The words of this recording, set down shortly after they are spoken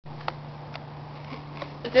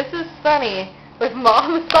This is Sunny with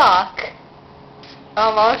Mom's sock.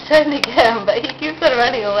 Mom's trying to get him, but he keeps on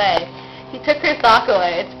running away. He took her sock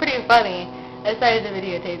away. It's pretty funny. I decided to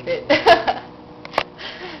videotape it.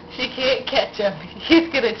 She can't catch him. He's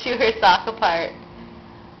gonna chew her sock apart.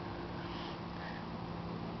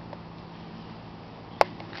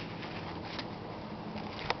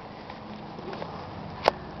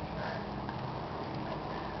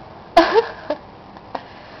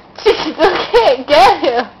 She still can't get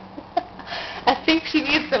him. I think she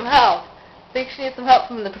needs some help. I think she needs some help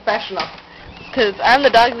from the professional. Because I'm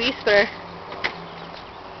the dog whisperer.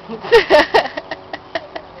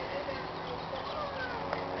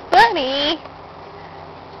 Sunny!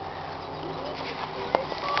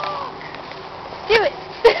 Do it!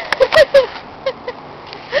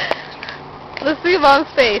 Let's see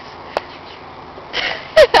Mom's face.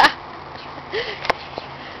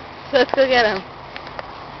 So let's go get him.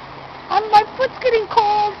 My foot's getting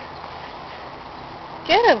cold.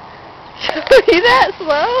 Get him. Are you that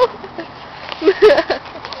slow?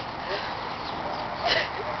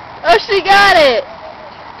 Oh, she got it.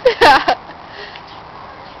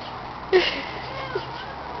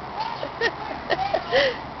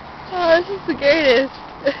 Oh, this is the greatest.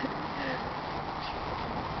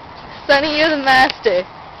 Sunny, you're the master.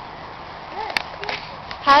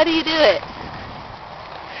 How do you do it?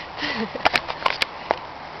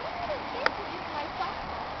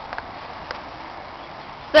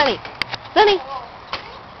 Sunny! Sunny!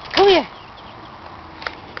 Come here!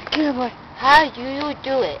 Come here, boy. How do you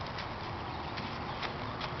do it?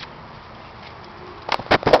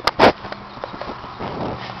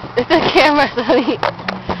 It's a camera, Sunny.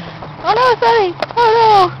 Oh no, Sunny! Oh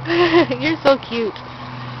no! You're so cute.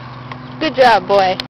 Good job, boy.